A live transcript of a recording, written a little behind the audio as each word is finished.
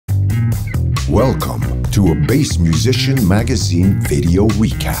Welcome to a Bass Musician Magazine video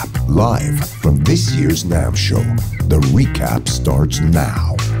recap, live from this year's NAMM show. The recap starts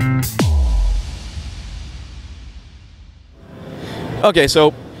now. Okay,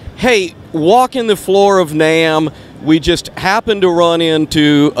 so, hey, walking the floor of NAMM, we just happened to run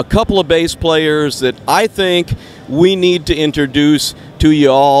into a couple of bass players that I think we need to introduce to you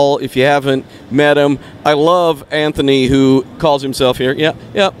all if you haven't met them. I love Anthony, who calls himself here. Yeah,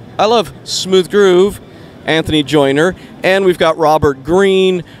 I love Smooth Groove, Anthony Joyner, and we've got Robert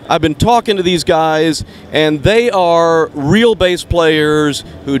Green. I've been talking to these guys, and they are real bass players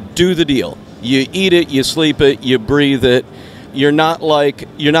who do the deal. You eat it, you sleep it, you breathe it. You're not like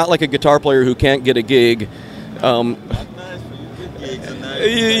a guitar player who can't get a gig. Yeah,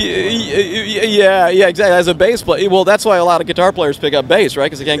 exactly. As a bass player, well, that's why a lot of guitar players pick up bass, right?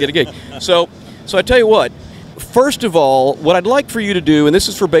 Because they can't get a gig. So I tell you what. First of all, what I'd like for you to do, and this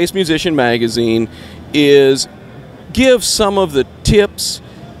is for Bass Musician Magazine, is give some of the tips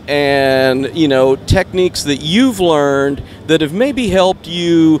and techniques that you've learned that have maybe helped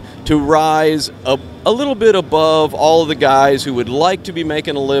you to rise a little bit above all of the guys who would like to be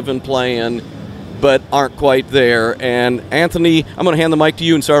making a living playing but aren't quite there. And Anthony, I'm going to hand the mic to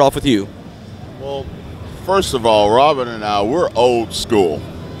you and start off with you. Well, first of all, Robin and I, we're old school.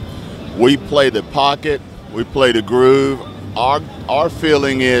 We play the pocket, we play the groove. Our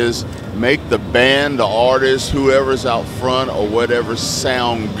feeling is make the band, the artist, whoever's out front or whatever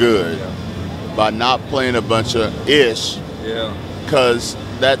sound good by not playing a bunch of ish, because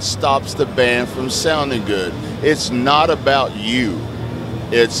that stops the band from sounding good. It's not about you.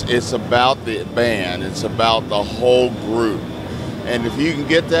 It's about the band. It's about the whole group. And if you can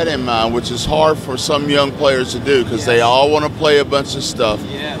get that in mind, which is hard for some young players to do because they all want to play a bunch of stuff.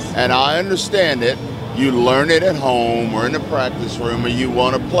 Yes. And I understand it. You learn it at home or in the practice room and you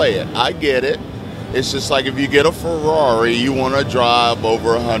want to play it. I get it. It's just like if you get a Ferrari, you want to drive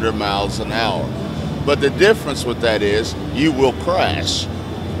over 100 miles an hour. But the difference with that is you will crash.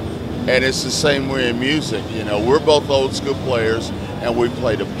 And it's the same way in music. We're both old school players. And we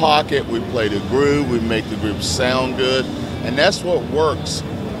play the pocket, we play the groove, we make the group sound good. And that's what works,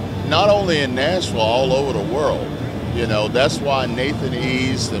 not only in Nashville, all over the world. That's why Nathan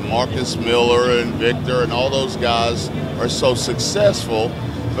East and Marcus Miller and Victor and all those guys are so successful,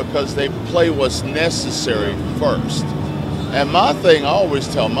 because they play what's necessary first. And my thing I always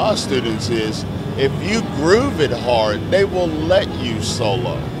tell my students is, if you groove it hard, they will let you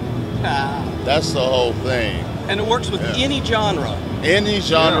solo. That's the whole thing. And it works with any genre. Any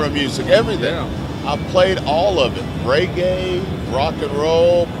genre of music, everything. I've played all of it. Reggae, rock and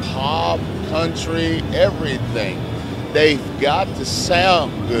roll, pop, country, everything. They've got to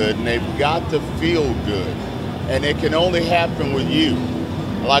sound good and they've got to feel good. And it can only happen with you.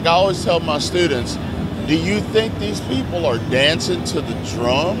 Like I always tell my students, do you think these people are dancing to the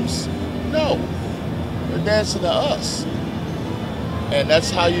drums? No, they're dancing to us. And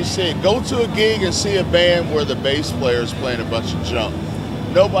that's how you see it. Go to a gig and see a band where the bass player is playing a bunch of junk.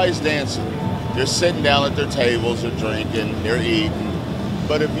 Nobody's dancing. They're sitting down at their tables, they're drinking, they're eating.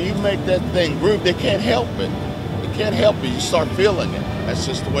 But if you make that thing groove, they can't help it. They can't help it. You start feeling it. That's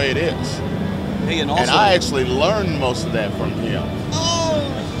just the way it is. Hey, and I actually learned most of that from him. Oh,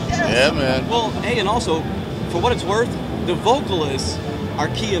 yes. Yeah, man. Well, hey, and also, for what it's worth, the vocalists are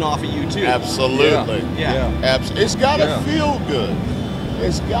keying off of you, too. Absolutely. Yeah. It's got to feel good.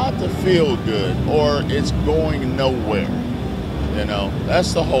 It's got to feel good, or it's going nowhere.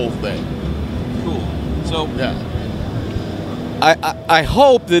 That's the whole thing. Cool. So, I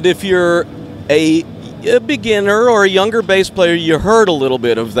hope that if you're a beginner or a younger bass player, you heard a little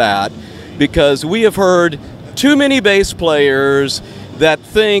bit of that, because we have heard too many bass players that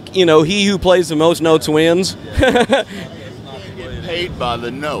think, he who plays the most notes wins. Get paid by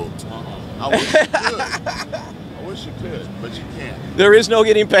the note. I wish you could. I wish you could, but you can't. There is no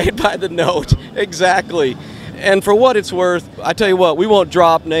getting paid by the note. Exactly. And for what it's worth, I tell you what, we won't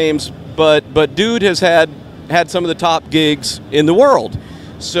drop names, but dude has had some of the top gigs in the world.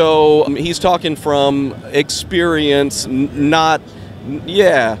 So he's talking from experience, not.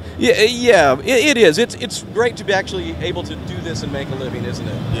 It is. It's great to be actually able to do this and make a living, isn't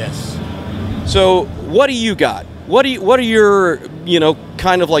it? Yes. So what do you got? What are your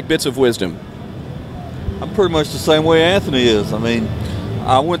kind of like bits of wisdom? I'm pretty much the same way Anthony is. I mean,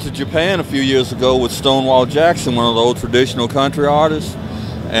 I went to Japan a few years ago with Stonewall Jackson, one of the old traditional country artists,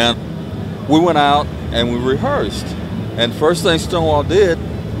 and we went out and we rehearsed. And first thing Stonewall did,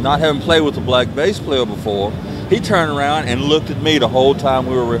 not having played with a black bass player before, he turned around and looked at me the whole time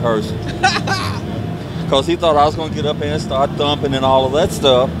we were rehearsing. Because he thought I was going to get up there and start thumping and all of that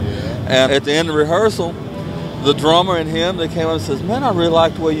stuff. And at the end of rehearsal, the drummer and him, they came up and says, "Man, I really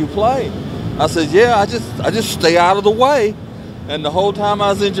like the way you play." I said, "Yeah, I just stay out of the way." And the whole time I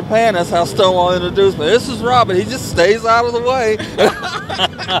was in Japan, that's how Stonewall introduced me. "This is Robert. He just stays out of the way."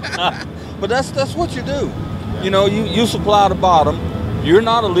 But that's what you do. You know, you supply the bottom. You're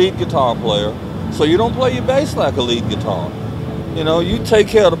not a lead guitar player, so you don't play your bass like a lead guitar. You know, you take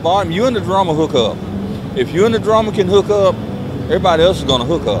care of the bottom. You and the drummer hook up. If you and the drummer can hook up, everybody else is going to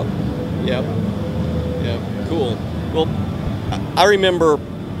hook up. Yep. Yep. Cool. Well, I remember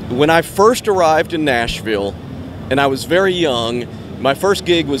when I first arrived in Nashville, and I was very young. My first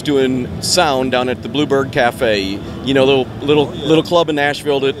gig was doing sound down at the Bluebird Cafe. You know, little club in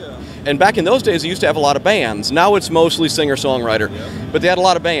Nashville. And back in those days, they used to have a lot of bands. Now it's mostly singer-songwriter, but they had a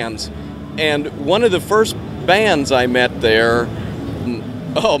lot of bands. And one of the first bands I met there,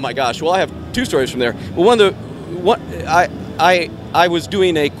 oh my gosh! Well, I have two stories from there. But I was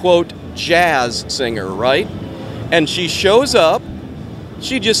doing a quote jazz singer, right? And she shows up.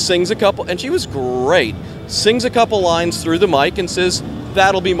 She just sings a couple, and she was great. Sings a couple lines through the mic and says,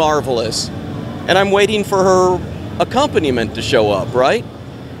 "That'll be marvelous." And I'm waiting for her accompaniment to show up, right?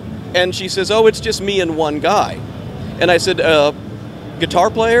 And she says, "Oh, it's just me and one guy." And I said, "Guitar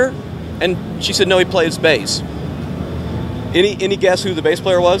player?" And she said, "No, he plays bass." Any guess who the bass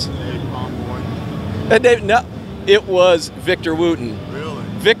player was? No, it was Victor Wooten. Really?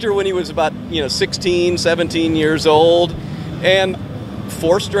 Victor, when he was about 16, 17 years old, and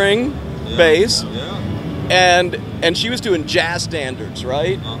 4-string bass. Yeah. And she was doing jazz standards,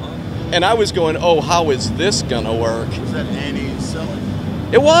 right? And I was going, "Oh, how is this gonna work?" Was that Annie Selleck?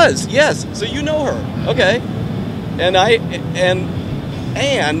 It was, yes. So you know her, okay? And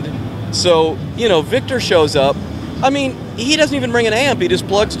so Victor shows up. I mean, he doesn't even bring an amp. He just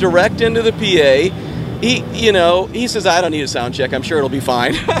plugs direct into the PA. He says, "I don't need a sound check. I'm sure it'll be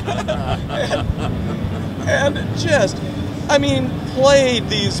fine." and just, I mean, played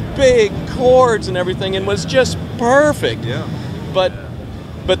these big chords and everything, and was just perfect. Yeah. But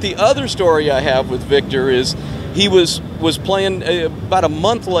the other story I have with Victor is he was playing about a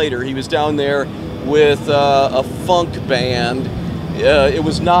month later. He was down there with a funk band. It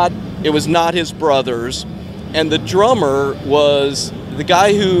was not his brothers, and the drummer was the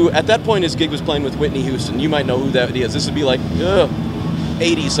guy who at that point his gig was playing with Whitney Houston. You might know who that is. This would be like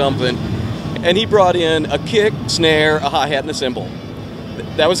 80 something. And he brought in a kick, snare, a hi-hat, and a cymbal.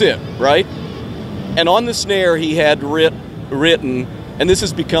 That was it, right? And on the snare he had written, and this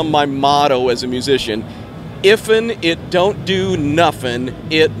has become my motto as a musician, "If'n it don't do nothing,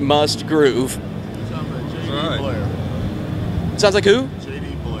 it must groove." Sounds like J.D. Right. Blair. Sounds like who? J.D.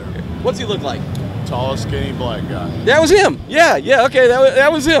 Blair. What's he look like? Tall, skinny black guy. That was him. Yeah, okay,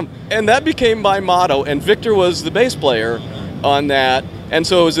 that was him. And that became my motto, and Victor was the bass player on that. And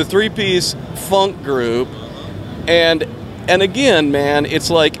so it was a 3-piece funk group. And again, man, it's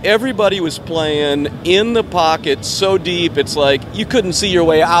like everybody was playing in the pocket so deep, it's like you couldn't see your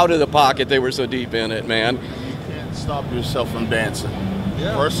way out of the pocket. They were so deep in it, man. You can't stop yourself from dancing.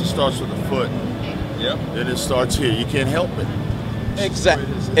 Yeah. First it starts with the foot. Yep. Then it starts here. You can't help it. Exactly.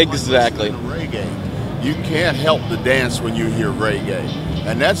 Like reggae. You can't help the dance when you hear reggae.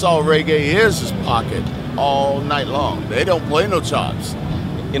 And that's all reggae is pocket all night long. They don't play no chops.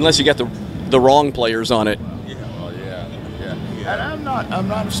 Unless you got the wrong players on it. And I'm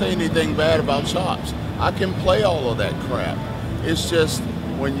not saying anything bad about chops. I can play all of that crap. It's just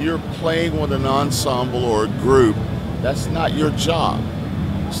when you're playing with an ensemble or a group, that's not your job.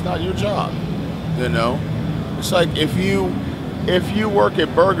 It's not your job. It's like if you work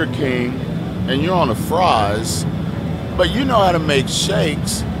at Burger King and you're on the fries, but you know how to make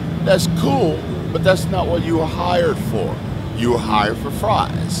shakes, that's cool, but that's not what you were hired for. You were hired for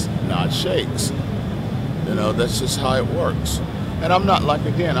fries, not shakes. That's just how it works. And I'm not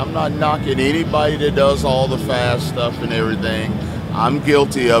knocking anybody that does all the fast stuff and everything. I'm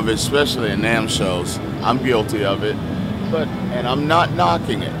guilty of it, especially in NAMM shows. I'm guilty of it. And I'm not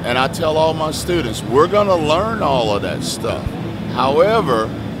knocking it. And I tell all my students, we're gonna learn all of that stuff. However,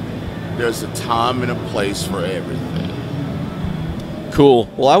 there's a time and a place for everything. Cool.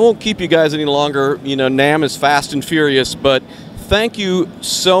 Well, I won't keep you guys any longer. NAMM is fast and furious, but thank you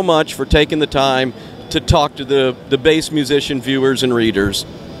so much for taking the time to talk to the bass musician viewers and readers.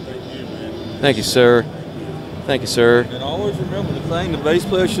 Thank you, man. Thank you, sir. Thank you, sir. And always remember the thing the bass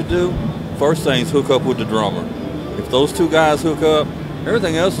player should do, first thing is hook up with the drummer. If those two guys hook up,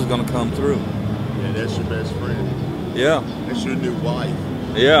 everything else is going to come through. Yeah, that's your best friend. Yeah. That's your new wife.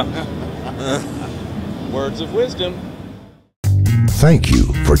 Yeah. Words of wisdom. Thank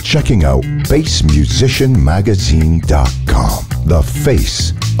you for checking out bassmusicianmagazine.com, the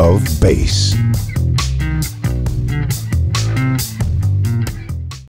face of bass.